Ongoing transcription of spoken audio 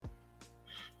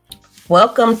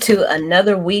Welcome to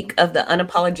another week of the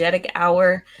Unapologetic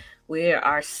Hour. We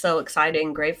are so excited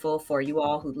and grateful for you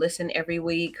all who listen every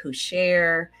week, who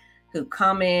share, who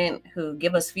comment, who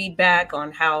give us feedback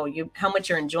on how much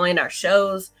you're enjoying our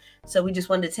shows. So we just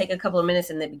wanted to take a couple of minutes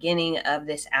in the beginning of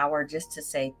this hour just to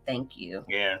say thank you.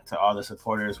 Yeah, to all the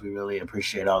supporters, we really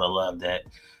appreciate all the love that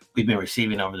we've been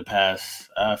receiving over the past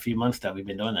few months that we've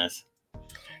been doing this.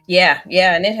 Yeah,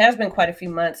 and it has been quite a few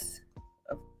months.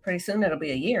 Pretty soon it'll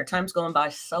be a year. Time's going by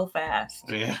so fast.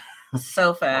 Yeah.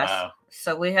 So fast. Wow.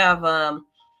 So we have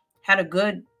had a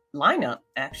good lineup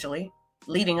actually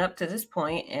leading up to this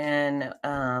point, and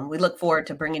we look forward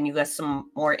to bringing you guys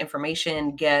some more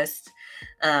information, guests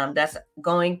that's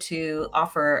going to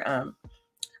offer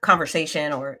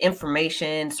conversation or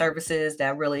information services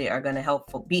that really are going to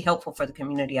be helpful for the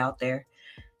community out there.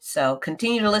 So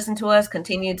continue to listen to us,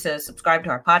 continue to subscribe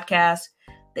to our podcast,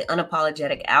 The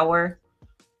Unapologetic Hour,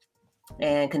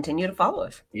 and continue to follow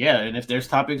us. Yeah, and if there's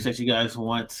topics that you guys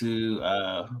want to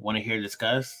hear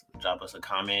discussed, drop us a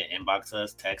comment, inbox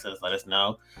us, text us, let us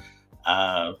know.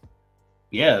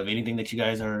 Yeah, anything that you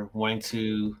guys are wanting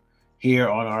to hear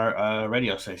on our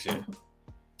radio station.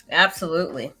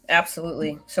 Absolutely.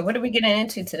 So what are we getting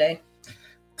into today?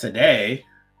 Today,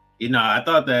 I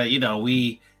thought that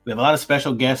we have a lot of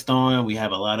special guests on. We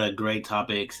have a lot of great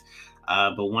topics.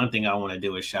 But one thing I want to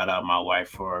do is shout out my wife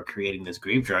for creating this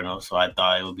grief journal. So I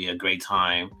thought it would be a great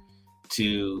time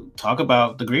to talk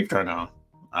about the grief journal.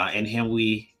 In him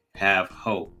we have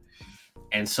hope.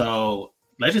 And so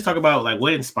let's just talk about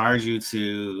what inspires you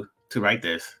to write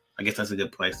this. I guess that's a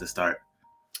good place to start.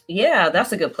 Yeah,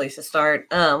 that's a good place to start.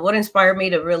 What inspired me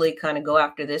to really kind of go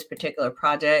after this particular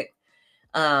project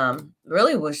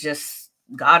really was just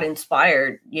God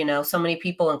inspired. So many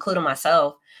people, including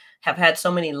myself, have had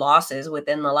so many losses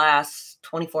within the last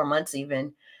 24 months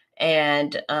even.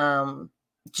 And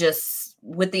just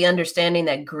with the understanding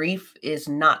that grief is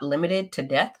not limited to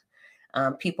death.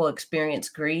 People experience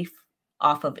grief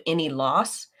off of any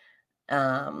loss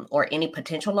or any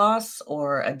potential loss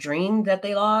or a dream that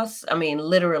they lost. I mean,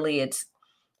 literally, it's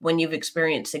when you've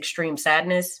experienced extreme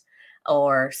sadness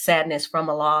or sadness from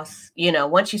a loss.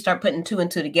 Once you start putting two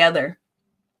and two together,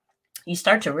 you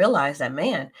start to realize that,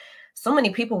 man, so many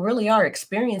people really are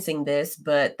experiencing this,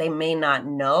 but they may not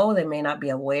know, they may not be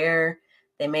aware,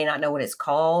 they may not know what it's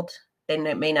called. They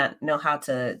may not know how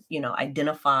to,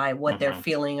 identify what they're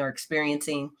feeling or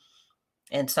experiencing.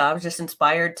 And so I was just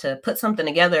inspired to put something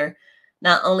together,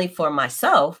 not only for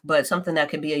myself, but something that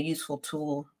could be a useful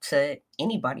tool to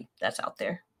anybody that's out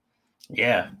there.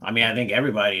 Yeah. I mean, I think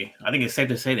it's safe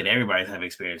to say that everybody's have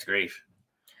experienced grief.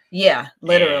 Yeah,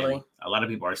 literally. And a lot of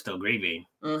people are still grieving.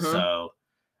 Mm-hmm. So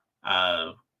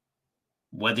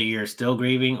whether you're still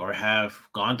grieving or have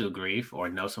gone through grief or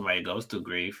know somebody goes through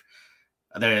grief,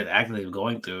 they're actively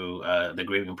going through the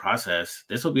grieving process,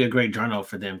 this will be a great journal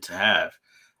for them to have.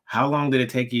 How long did it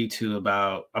take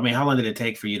how long did it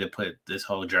take for you to put this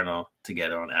whole journal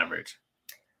together on average?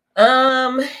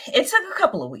 It took a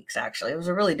couple of weeks, actually. It was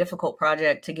a really difficult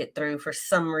project to get through for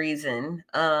some reason.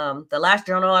 The last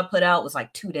journal I put out was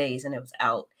like 2 days and it was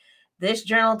out. This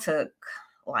journal took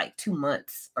like 2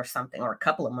 months or something, or a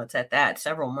couple of months at that,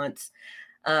 several months.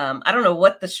 I don't know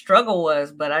what the struggle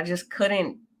was, but I just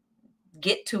couldn't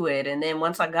get to it. And then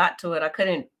once I got to it, I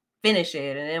couldn't finish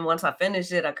it. And then once I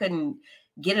finished it, I couldn't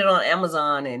get it on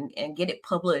Amazon and get it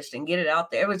published and get it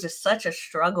out there. It was just such a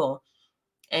struggle.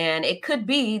 And it could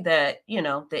be that,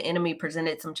 the enemy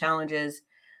presented some challenges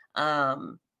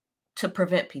to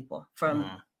prevent people from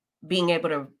being able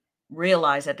to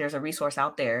realize that there's a resource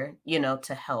out there,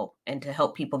 to help and to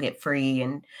help people get free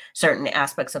in certain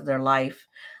aspects of their life.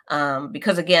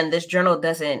 Because again, this journal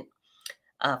doesn't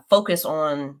focus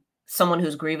on someone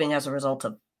who's grieving as a result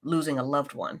of losing a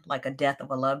loved one, like a death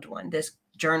of a loved one. This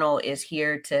journal is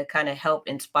here to kind of help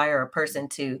inspire a person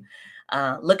to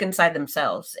look inside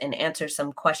themselves and answer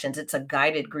some questions. It's a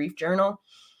guided grief journal.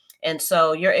 And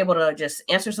so you're able to just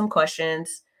answer some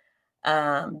questions,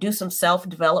 do some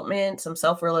self-development, some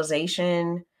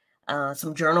self-realization,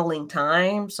 some journaling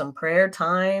time, some prayer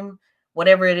time,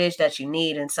 whatever it is that you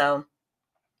need. And so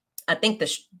I think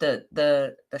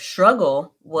the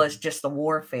struggle was just the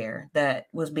warfare that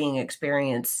was being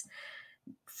experienced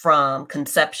from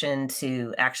conception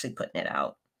to actually putting it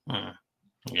out.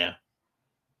 Yeah.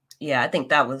 Yeah, I think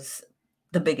that was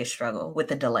the biggest struggle with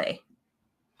the delay.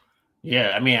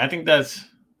 Yeah, I mean, I think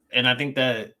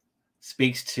that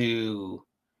speaks to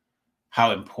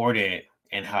how important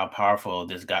and how powerful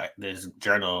this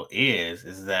journal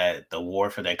is that the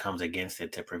warfare that comes against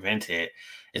it to prevent it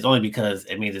is only because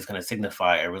it means it's going to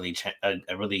signify a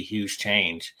really huge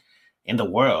change in the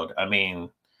world. I mean,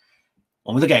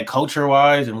 when we look at culture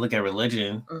wise and look at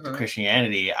religion, Mm-hmm.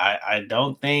 Christianity, I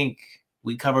don't think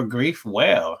we cover grief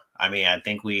well. I mean, I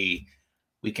think we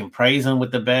can praise him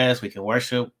with the best. We can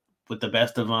worship with the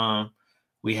best of them.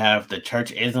 We have the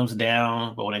church isms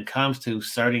down. But when it comes to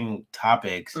certain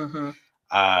topics Mm-hmm.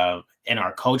 in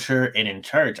our culture and in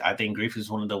church, I think grief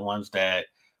is one of the ones that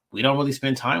we don't really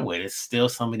spend time with. It's still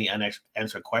so many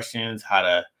unanswered questions, how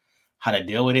to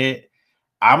deal with it.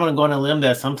 I'm going to go on a limb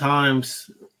that sometimes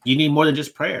you need more than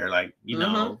just prayer. Like,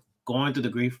 Mm-hmm. going through the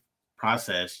grief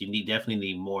process, you definitely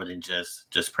need more than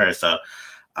just prayer. So,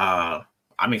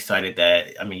 I'm excited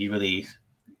that you really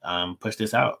pushed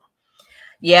this out.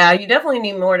 Yeah, you definitely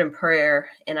need more than prayer.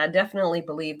 And I definitely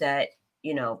believe that,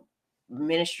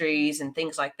 ministries and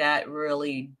things like that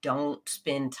really don't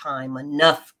spend time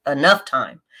enough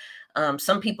time.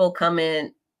 Some people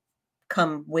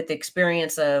come with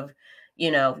experience of,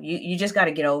 you just got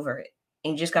to get over it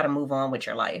and you just got to move on with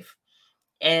your life.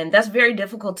 And that's very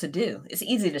difficult to do. It's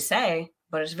easy to say,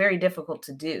 but it's very difficult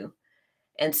to do.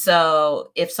 And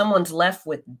so if someone's left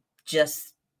with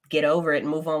just get over it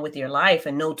and move on with your life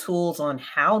and no tools on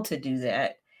how to do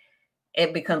that,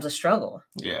 it becomes a struggle.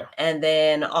 Yeah. And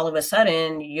then all of a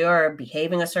sudden you're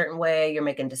behaving a certain way, you're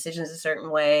making decisions a certain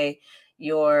way,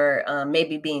 you're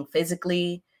maybe being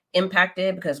physically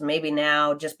impacted because maybe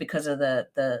now just because of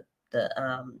the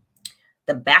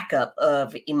backup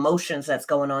of emotions that's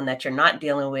going on that you're not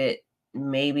dealing with,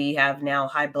 maybe you have now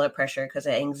high blood pressure because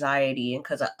of anxiety and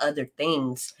because of other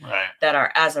things that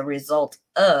are as a result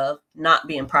of not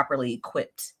being properly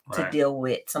equipped to deal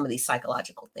with some of these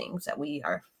psychological things that we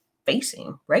are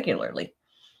facing regularly.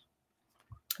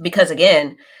 Because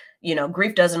again,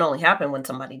 grief doesn't only happen when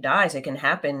somebody dies. It can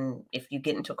happen if you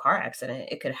get into a car accident.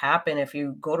 It could happen if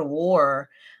you go to war.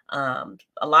 A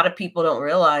lot of people don't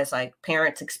realize, like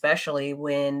parents, especially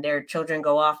when their children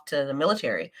go off to the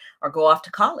military or go off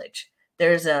to college,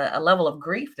 there's a level of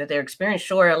grief that they're experiencing.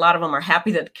 Sure, a lot of them are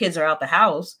happy that the kids are out the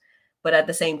house, but at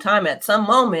the same time, at some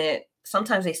moment,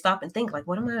 sometimes they stop and think, like,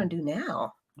 what am I going to do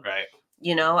now? Right.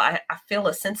 I feel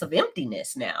a sense of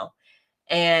emptiness now.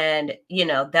 And,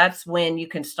 that's when you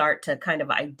can start to kind of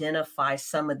identify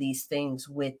some of these things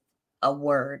with a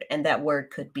word. And that word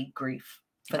could be grief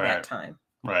for that time.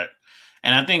 Right.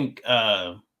 And I think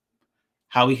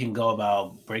how we can go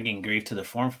about bringing grief to the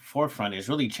forefront is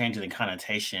really changing the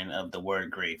connotation of the word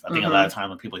grief. I think a lot of times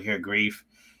when people hear grief,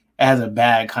 it has a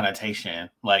bad connotation,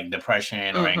 like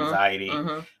depression or anxiety.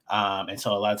 And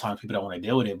so a lot of times people don't want to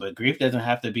deal with it. But grief doesn't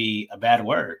have to be a bad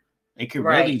word. It could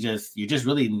really you're just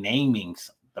really naming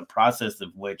the process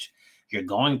of which you're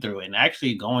going through, and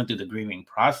actually going through the grieving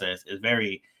process is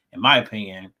very, in my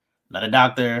opinion, not a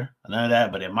doctor, none of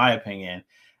that, but in my opinion,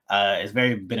 it's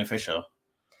very beneficial.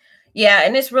 Yeah,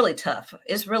 and it's really tough.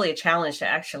 It's really a challenge to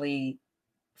actually,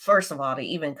 first of all, to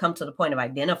even come to the point of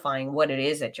identifying what it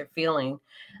is that you're feeling.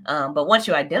 But once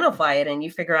you identify it and you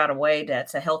figure out a way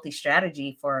that's a healthy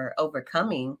strategy for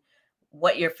overcoming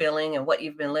what you're feeling and what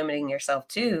you've been limiting yourself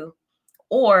to,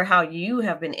 or how you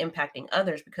have been impacting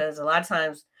others, because a lot of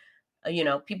times,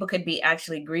 people could be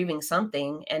actually grieving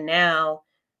something and now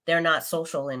they're not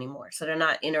social anymore. So they're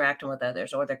not interacting with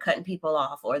others, or they're cutting people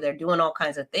off, or they're doing all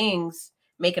kinds of things,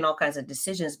 making all kinds of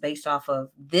decisions based off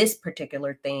of this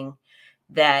particular thing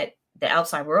that the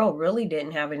outside world really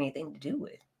didn't have anything to do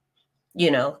with,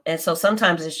 And so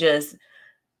sometimes it's just,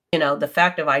 the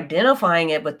fact of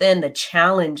identifying it, but then the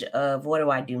challenge of what do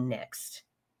I do next?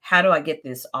 How do I get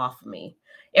this off me?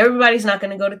 Everybody's not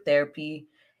going to go to therapy.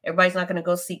 Everybody's not going to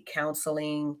go seek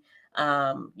counseling.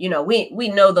 We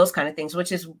know those kind of things,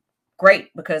 which is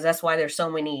great because that's why there's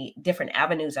so many different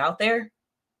avenues out there.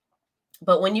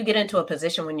 But when you get into a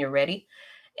position when you're ready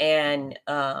and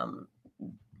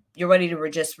you're ready to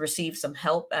just receive some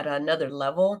help at another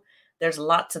level, there's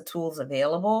lots of tools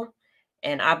available.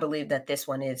 And I believe that this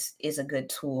one is a good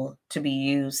tool to be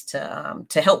used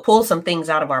to help pull some things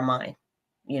out of our mind,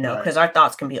 because our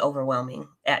thoughts can be overwhelming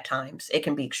at times. It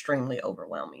can be extremely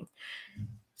overwhelming.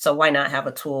 So why not have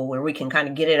a tool where we can kind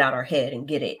of get it out our head and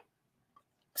get it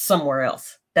somewhere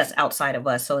else that's outside of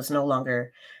us, so it's no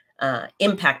longer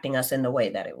impacting us in the way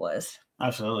that it was.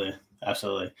 Absolutely.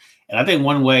 And I think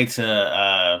one way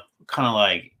to kind of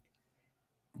like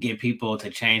get people to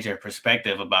change their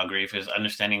perspective about grief is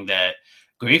understanding that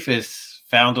grief is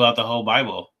found throughout the whole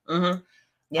Bible.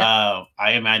 I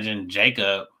imagine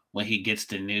Jacob, when he gets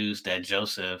the news that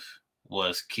Joseph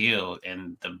was killed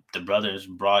and the brothers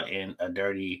brought in a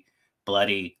dirty,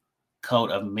 bloody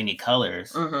coat of many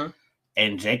colors,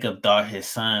 and Jacob thought his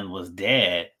son was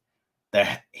dead,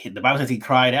 that the Bible says he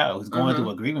cried out. He was going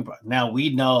through a grieving process. Now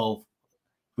we know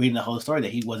reading the whole story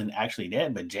that he wasn't actually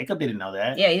dead, but Jacob didn't know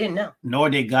that. Yeah, he didn't know. Nor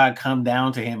did God come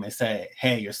down to him and say,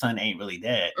 hey, your son ain't really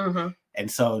dead. Mm-hmm. And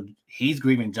so he's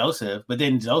grieving Joseph, but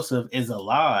then Joseph is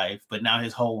alive, but now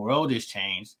his whole world is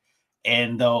changed.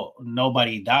 And though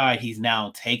nobody died, he's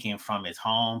now taken from his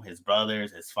home, his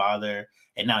brothers, his father,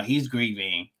 and now he's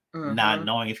grieving, not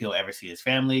knowing if he'll ever see his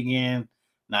family again,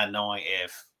 not knowing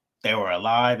if they were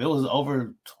alive. It was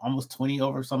over almost 20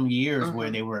 over some years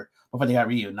where they were, before they got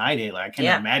reunited. Like I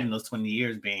can't imagine those 20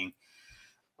 years being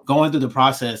going through the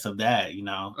process of that, you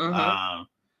know,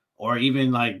 or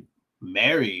even like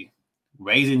Mary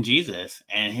raising Jesus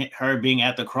and her being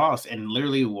at the cross and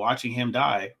literally watching him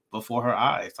die before her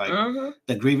eyes. Like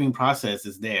the grieving process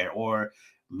is there. Or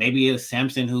maybe it's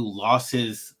Samson who lost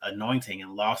his anointing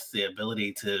and lost the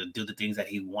ability to do the things that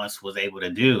he once was able to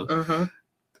do.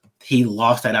 He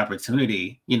lost that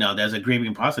opportunity. You know, there's a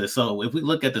grieving process. So if we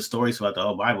look at the stories throughout the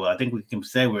whole Bible, I think we can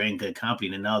say we're in good company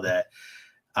to know that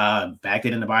back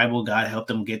then in the Bible, God helped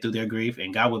them get through their grief,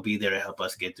 and God would be there to help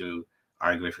us get through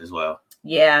our grief as well.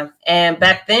 Yeah. And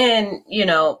back then, you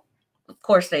know, of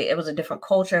course, it was a different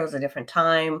culture. It was a different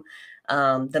time.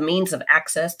 The means of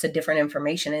access to different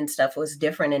information and stuff was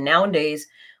different. And nowadays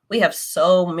we have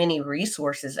so many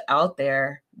resources out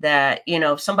there that, you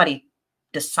know, if somebody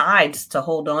decides to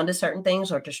hold on to certain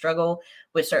things or to struggle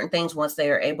with certain things, once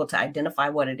they are able to identify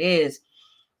what it is,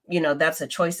 you know, that's a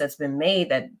choice that's been made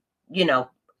that, you know,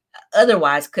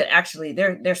 otherwise could actually,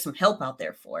 there's some help out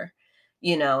there for,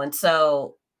 you know. And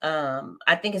so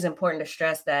I think it's important to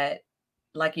stress that,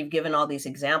 like you've given all these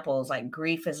examples, like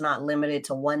grief is not limited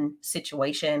to one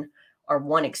situation or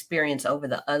one experience over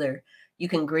the other. You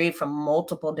can grieve from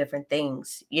multiple different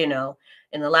things. You know,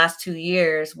 in the last 2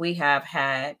 years, we have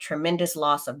had tremendous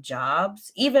loss of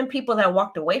jobs, even people that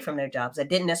walked away from their jobs that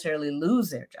didn't necessarily lose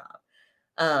their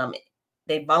job.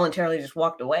 They voluntarily just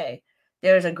walked away.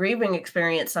 There's a grieving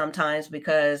experience sometimes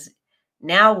because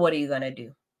now what are you going to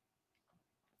do?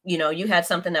 You know, you had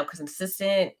something that was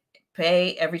consistent,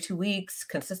 pay every 2 weeks,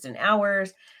 consistent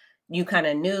hours. You kind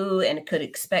of knew and could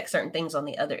expect certain things on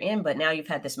the other end, but now you've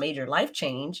had this major life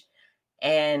change.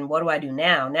 And what do I do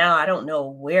now? Now I don't know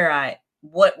where I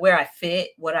fit,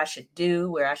 what I should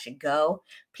do, where I should go.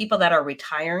 People that are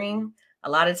retiring, a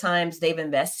lot of times they've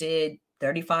invested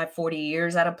 35, 40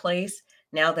 years at a place.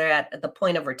 Now they're at the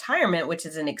point of retirement, which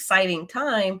is an exciting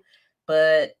time,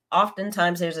 but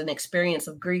oftentimes there's an experience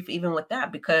of grief even with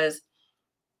that, because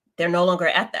they're no longer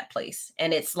at that place.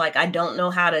 And it's like, I don't know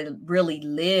how to really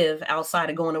live outside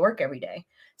of going to work every day.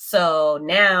 So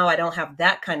now I don't have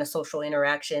that kind of social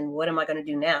interaction. What am I going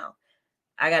to do now?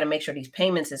 I got to make sure these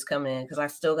payments is coming in because I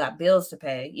still got bills to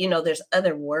pay. You know, there's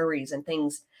other worries and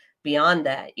things beyond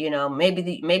that. You know,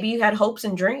 maybe you had hopes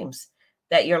and dreams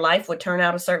that your life would turn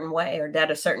out a certain way or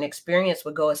that a certain experience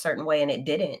would go a certain way, and it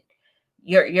didn't.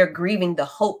 You're grieving the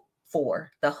hope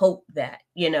that,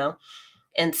 you know.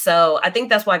 And so I think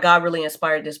that's why God really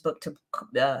inspired this book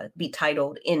to be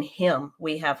titled "In Him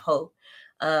We Have Hope,"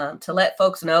 to let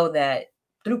folks know that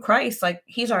through Christ, like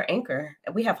he's our anchor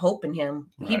and we have hope in him.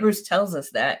 Right. Hebrews tells us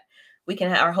that we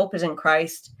can our hope is in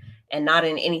Christ and not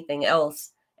in anything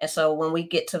else. And so when we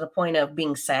get to the point of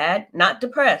being sad, not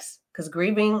depressed, because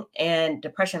grieving and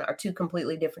depression are two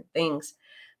completely different things,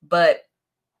 but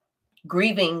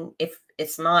grieving, if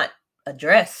it's not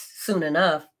addressed soon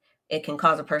enough, it can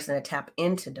cause a person to tap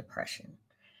into depression.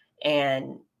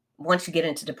 And once you get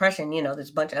into depression, you know,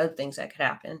 there's a bunch of other things that could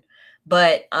happen.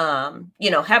 But,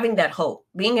 you know, having that hope,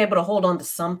 being able to hold on to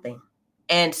something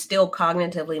and still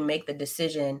cognitively make the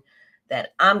decision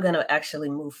that I'm going to actually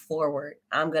move forward.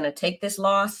 I'm going to take this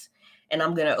loss and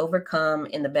I'm going to overcome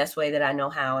in the best way that I know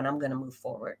how, and I'm going to move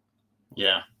forward.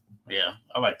 Yeah. Yeah.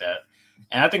 I like that.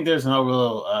 And I think there's no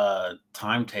real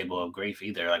timetable of grief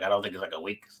either. Like, I don't think it's like a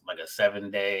week, like a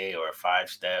 7-day or a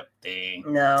 5-step thing.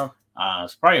 No.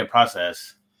 It's probably a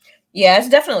process. Yeah, it's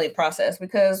definitely a process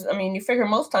because, I mean, you figure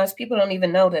most times people don't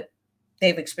even know that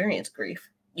they've experienced grief,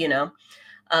 you know?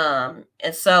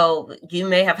 And so you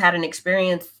may have had an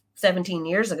experience 17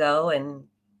 years ago and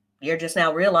you're just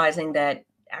now realizing that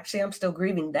actually I'm still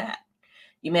grieving that.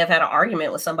 You may have had an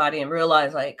argument with somebody and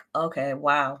realize like, okay,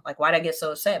 wow, like why'd I get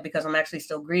so upset? Because I'm actually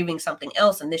still grieving something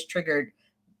else. And this triggered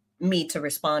me to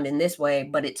respond in this way,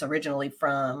 but it's originally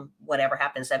from whatever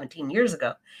happened 17 years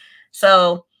ago.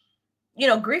 So, you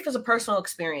know, grief is a personal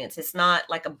experience. It's not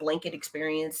like a blanket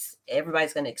experience.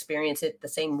 Everybody's going to experience it the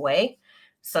same way.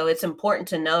 So it's important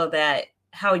to know that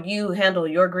how you handle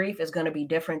your grief is going to be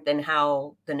different than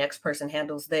how the next person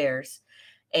handles theirs.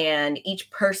 And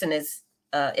each person is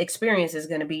experience is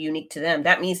going to be unique to them.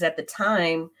 That means that the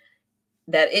time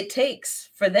that it takes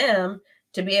for them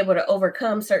to be able to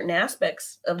overcome certain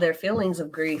aspects of their feelings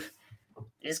of grief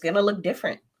is going to look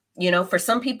different. For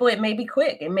some people, it may be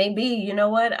quick. It may be, you know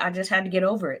what, I just had to get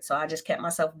over it. So I just kept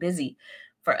myself busy.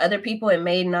 For other people, it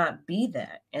may not be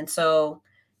that. And so,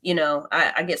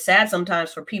 I get sad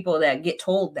sometimes for people that get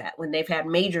told that when they've had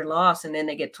major loss, and then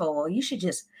they get told, well, you should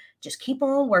just keep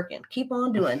on working, keep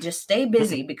on doing, just stay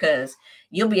busy because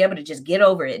you'll be able to just get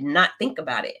over it and not think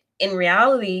about it. In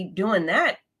reality, doing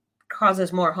that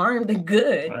causes more harm than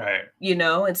good, right.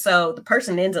 And so the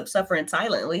person ends up suffering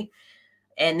silently,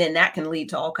 and then that can lead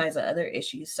to all kinds of other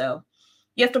issues. So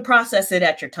you have to process it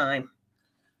at your time.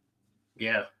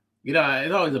 Yeah.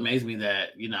 It always amazed me that,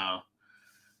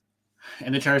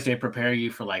 in the church, they prepare you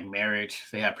for like marriage.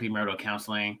 They have premarital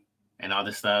counseling and all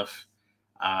this stuff.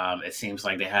 It seems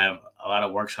like they have a lot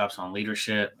of workshops on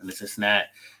leadership and this and that.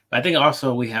 But I think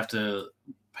also we have to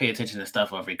pay attention to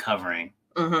stuff of recovering,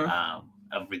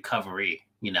 of recovery,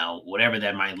 whatever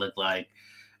that might look like,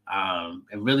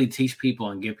 and really teach people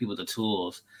and give people the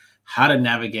tools how to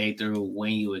navigate through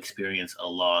when you experience a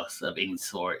loss of any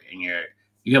sort in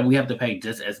we have to pay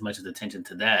just as much attention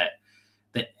to that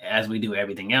as we do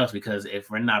everything else, because if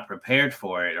we're not prepared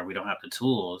for it or we don't have the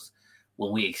tools,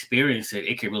 when we experience it,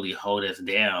 it can really hold us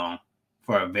down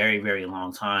for a very, very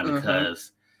long time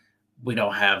because we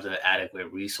don't have the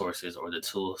adequate resources or the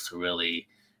tools to really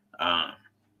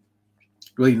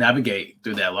navigate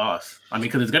through that loss. I mean,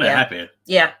 because it's going to happen.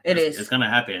 Yeah, it's going to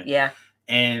happen. Yeah.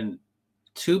 And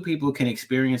two people can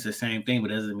experience the same thing,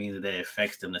 but it doesn't mean that it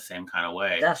affects them the same kind of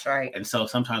way. That's right. And so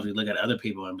sometimes we look at other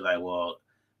people and be like, well,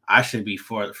 I should be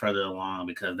further along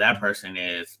because that person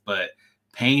is. But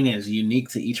pain is unique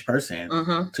to each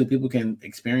person. Two people can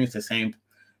experience the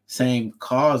same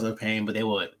cause of pain, but they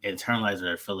will internalize it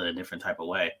or feel it a different type of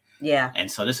way. Yeah. And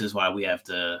so this is why we have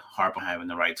to harp on having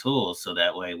the right tools so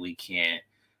that way we can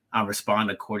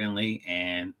respond accordingly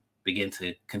and begin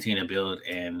to continue to build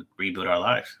and rebuild our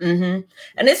lives. And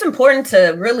it's important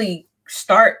to really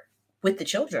start with the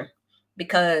children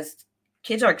because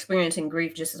kids are experiencing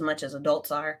grief just as much as adults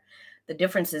are. The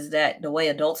difference is that the way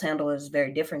adults handle it is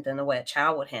very different than the way a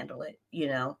child would handle it.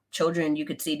 Children, you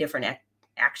could see different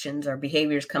actions or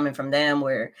behaviors coming from them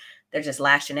where they're just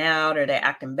lashing out or they're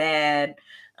acting bad.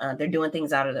 They're doing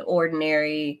things out of the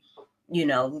ordinary.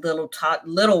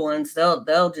 Little ones,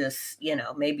 they'll just,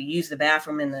 maybe use the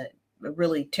bathroom in a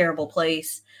really terrible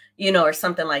place, or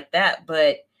something like that.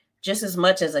 But just as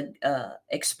much as a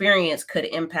experience could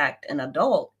impact an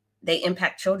adult, they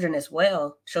impact children as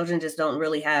well. Children just don't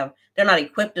really they're not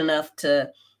equipped enough to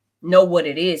know what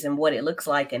it is and what it looks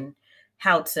like and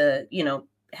how to,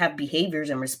 have behaviors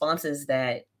and responses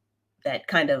that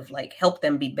kind of like help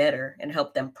them be better and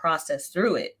help them process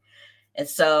through it. And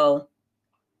so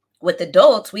with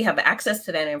adults, we have access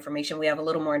to that information. We have a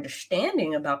little more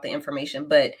understanding about the information,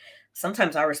 but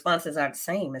sometimes our responses are the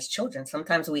same as children.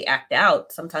 Sometimes we act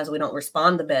out. Sometimes we don't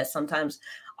respond the best. Sometimes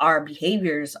our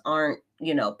behaviors aren't,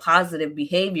 positive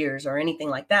behaviors or anything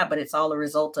like that, but it's all a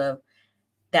result of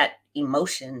that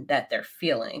emotion that they're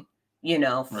feeling,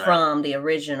 from the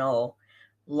original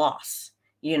loss.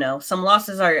 Some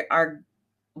losses are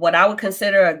what I would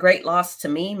consider a great loss to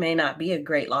me may not be a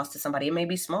great loss to somebody. It may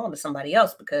be small to somebody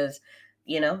else because,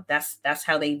 that's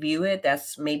how they view it.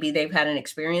 That's maybe they've had an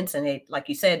experience and they, like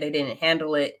you said, they didn't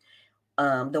handle it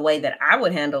the way that I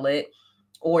would handle it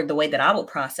or the way that I would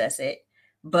process it.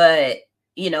 But,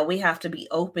 we have to be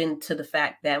open to the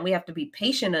fact that we have to be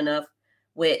patient enough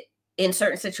in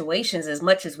certain situations as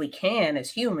much as we can as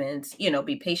humans,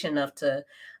 be patient enough to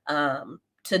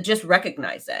just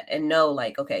recognize that and know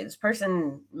like, okay, this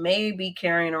person may be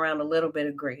carrying around a little bit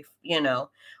of grief,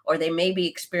 or they may be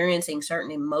experiencing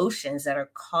certain emotions that are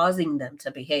causing them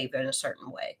to behave in a certain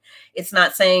way. It's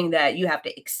not saying that you have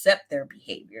to accept their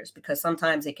behaviors because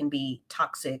sometimes it can be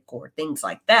toxic or things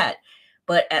like that.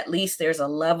 But at least there's a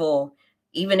level,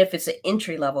 even if it's an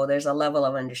entry level, there's a level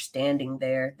of understanding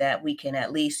there that we can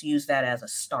at least use that as a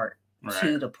start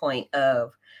to the point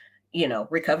of,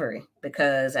 recovery.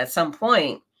 Because at some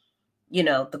point,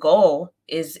 the goal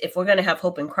is if we're going to have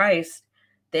hope in Christ,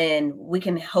 then we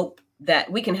can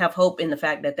have hope in the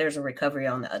fact that there's a recovery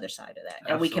on the other side of that.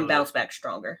 And we can bounce back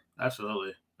stronger.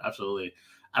 Absolutely. Absolutely.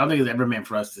 I don't think it's ever meant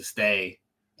for us to stay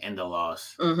in the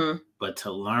loss, but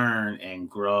to learn and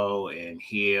grow and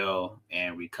heal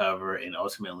and recover and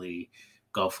ultimately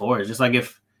go forward. Just like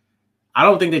I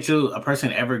don't think that a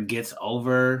person ever gets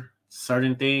over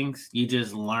certain things. You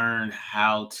just learn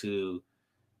how to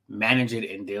manage it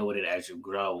and deal with it as you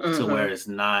grow to where it's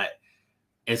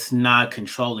not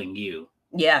controlling you.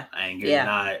 Yeah. And you're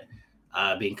not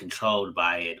being controlled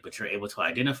by it, but you're able to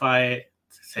identify it,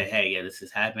 to say, hey, yeah, this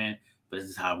has happened. but this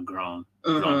is how I've grown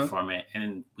Mm-hmm. from it,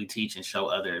 and we teach and show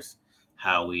others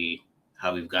how we've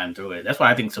gotten through it. That's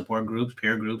why I think support groups,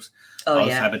 peer groups, Oh all those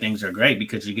yeah. type of things are great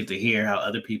because you get to hear how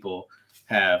other people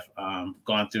have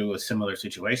gone through a similar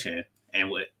situation and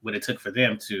what it took for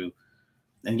them to.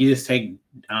 And you just take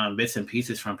bits and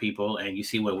pieces from people, and you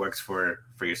see what works for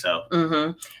yourself.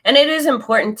 Mm-hmm. And it is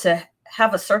important to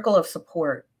have a circle of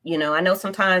support. You know, I know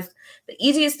sometimes the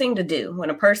easiest thing to do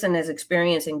when a person is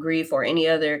experiencing grief or any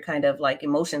other kind of like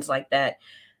emotions like that,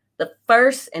 the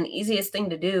first and easiest thing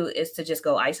to do is to just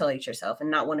go isolate yourself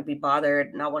and not want to be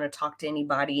bothered, not want to talk to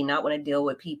anybody, not want to deal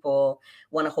with people,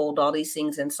 want to hold all these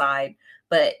things inside.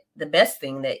 But the best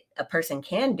thing that a person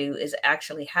can do is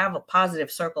actually have a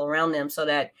positive circle around them so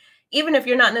that even if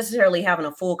you're not necessarily having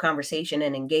a full conversation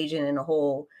and engaging in a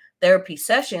whole therapy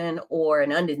session or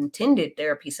an unintended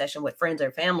therapy session with friends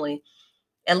or family,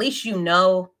 at least you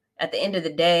know at the end of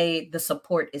the day the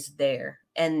support is there,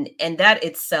 and that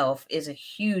itself is a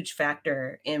huge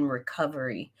factor in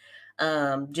recovery.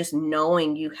 Just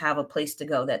knowing you have a place to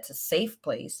go that's a safe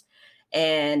place,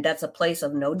 and that's a place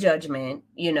of no judgment.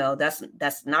 You know,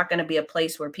 that's not going to be a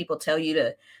place where people tell you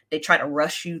to, they try to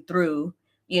rush you through,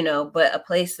 you know, but a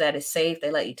place that is safe. They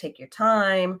let you take your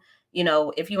time. You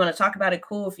know, if you want to talk about it,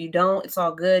 cool. If you don't, it's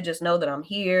all good. Just know that I'm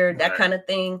here, that Right. kind of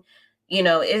thing. You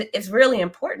know, it's really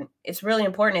important. It's really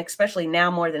important, especially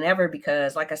now more than ever,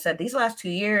 because like I said, these last 2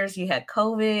 years, you had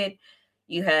COVID,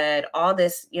 you had all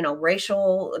this, you know,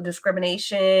 racial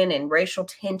discrimination and racial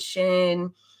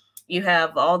tension. You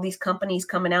have all these companies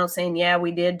coming out saying, yeah,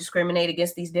 we did discriminate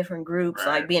against these different groups,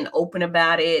 Right. like being open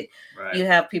about it. Right. You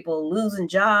have people losing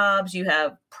jobs. You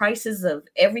have prices of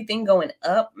everything going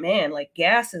up. Man, like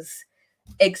gas is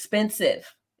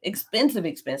expensive,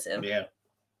 expensive. Yeah.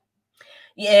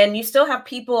 Yeah, and you still have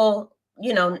people,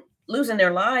 you know, losing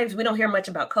their lives. We don't hear much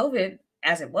about COVID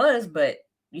as it was, but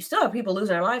you still have people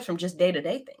losing their lives from just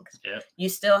day-to-day things. Yeah. You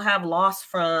still have loss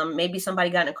from maybe somebody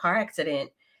got in a car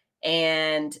accident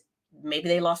and maybe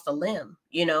they lost a limb.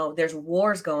 You know, there's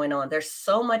wars going on. There's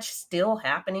so much still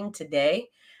happening today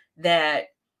that,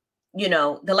 you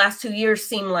know, the last 2 years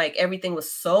seemed like everything was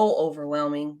so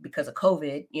overwhelming because of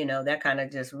COVID. You know, that kind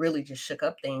of just really just shook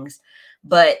up things.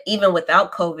 But even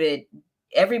without COVID,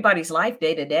 everybody's life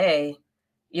day to day,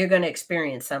 you're going to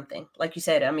experience something. Like you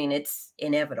said, I mean, it's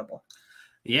inevitable.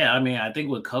 Yeah, I mean, I think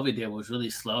what COVID did was really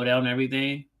slow down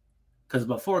everything. Because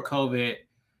before COVID,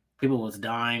 people was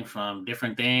dying from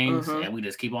different things, Mm-hmm. and we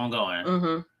just keep on going.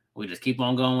 Mm-hmm. We just keep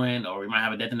on going, or we might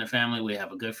have a death in the family. We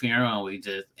have a good funeral, and we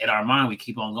just in our mind we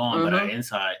keep on going, but our Mm-hmm.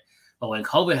 inside. But when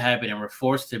COVID happened, and we're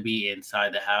forced to be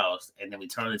inside the house, and then we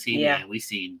turn on the TV, Yeah. and we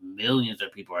see millions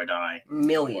of people are dying.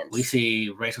 Millions. We see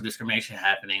racial discrimination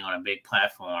happening on a big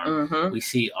platform. Mm-hmm. We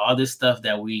see all this stuff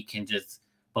that we can just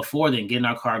before then get in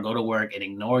our car, go to work, and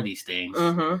ignore these things.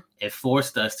 Mm-hmm. It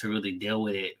forced us to really deal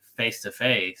with it face to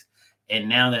face. And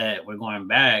now that we're going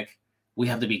back, we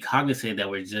have to be cognizant that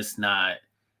we're just not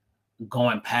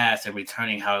going past and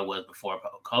returning how it was before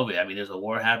COVID. I mean, there's a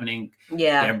war happening.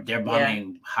 Yeah. They're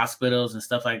bombing hospitals and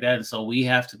stuff like that. And so we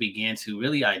have to begin to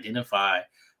really identify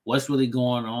what's really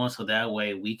going on, so that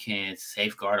way we can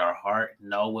safeguard our heart,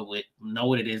 know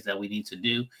what it is that we need to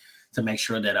do to make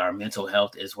sure that our mental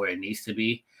health is where it needs to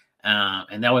be,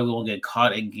 and that way we won't get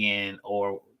caught again,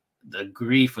 or the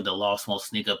grief or the loss won't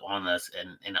sneak up on us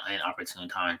in an opportune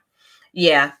time.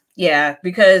 Yeah,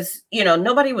 because, you know,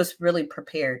 nobody was really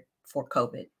prepared for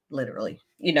COVID, literally.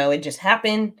 You know, it just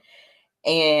happened,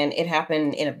 and it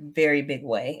happened in a very big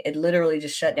way. It literally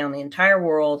just shut down the entire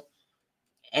world,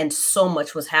 and so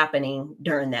much was happening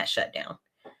during that shutdown.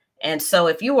 And so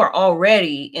if you were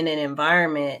already in an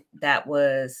environment that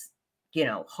was, you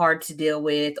know, hard to deal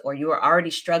with, or you were already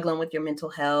struggling with your mental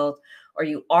health, or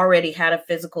you already had a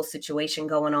physical situation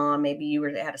going on, maybe you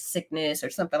had a sickness or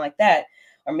something like that,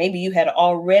 or maybe you had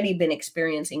already been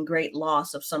experiencing great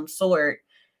loss of some sort,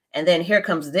 and then here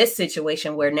comes this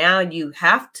situation where now you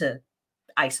have to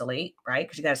isolate, right?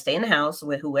 Because you got to stay in the house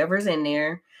with whoever's in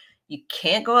there. You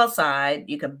can't go outside.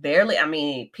 You could barely, I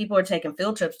mean, people are taking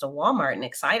field trips to Walmart and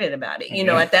excited about it, you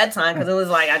know, at that time, because it was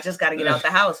like, I just got to get out the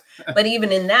house. But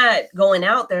even in that, going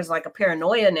out, there's like a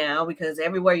paranoia now, because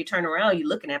everywhere you turn around, you're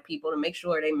looking at people to make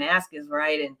sure their mask is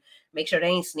right and make sure they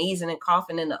ain't sneezing and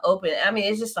coughing in the open. I mean,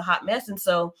 it's just a hot mess. And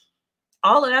so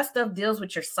all of that stuff deals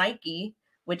with your psyche,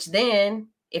 which then,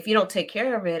 if you don't take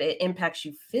care of it, it impacts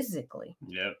you physically.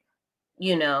 Yep.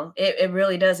 You know, it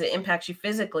really does. It impacts you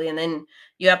physically. And then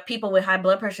you have people with high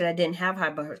blood pressure that didn't have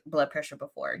high blood pressure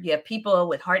before. You have people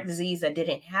with heart disease that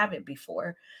didn't have it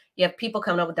before. You have people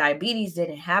coming up with diabetes that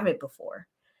didn't have it before.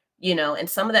 And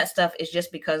some of that stuff is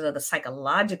just because of the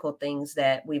psychological things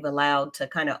that we've allowed to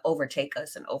kind of overtake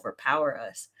us and overpower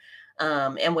us.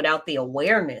 And without the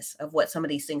awareness of what some of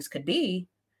these things could be,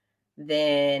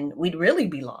 then we'd really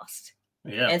be lost.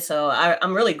 Yeah. And so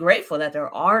I'm really grateful that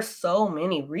there are so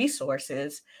many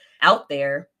resources out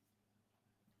there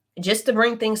just to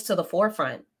bring things to the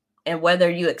forefront. And whether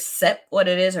you accept what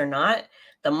it is or not,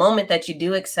 the moment that you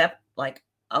do accept, like,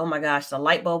 oh my gosh, the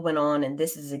light bulb went on and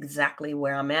this is exactly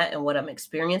where I'm at and what I'm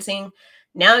experiencing.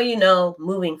 Now,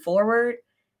 moving forward,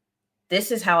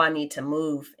 this is how I need to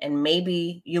move. And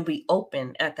maybe you'll be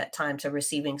open at that time to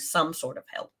receiving some sort of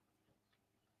help.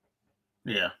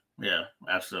 Yeah,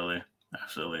 absolutely.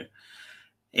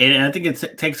 And I think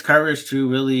it takes courage to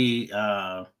really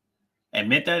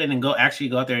admit that and then go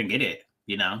out there and get it,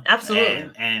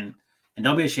 Absolutely. And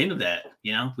don't be ashamed of that.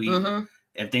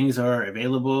 If things are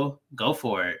available, go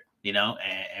for it,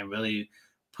 and really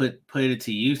put it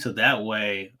to use. So that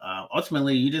way,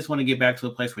 ultimately, you just want to get back to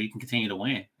a place where you can continue to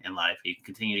win in life. You can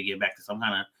continue to get back to some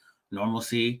kind of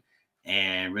normalcy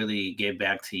and really get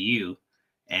back to you.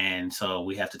 And so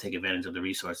we have to take advantage of the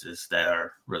resources that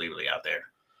are really, really out there.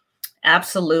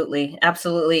 Absolutely.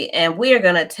 And we are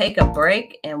going to take a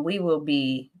break and we will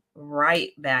be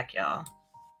right back, y'all.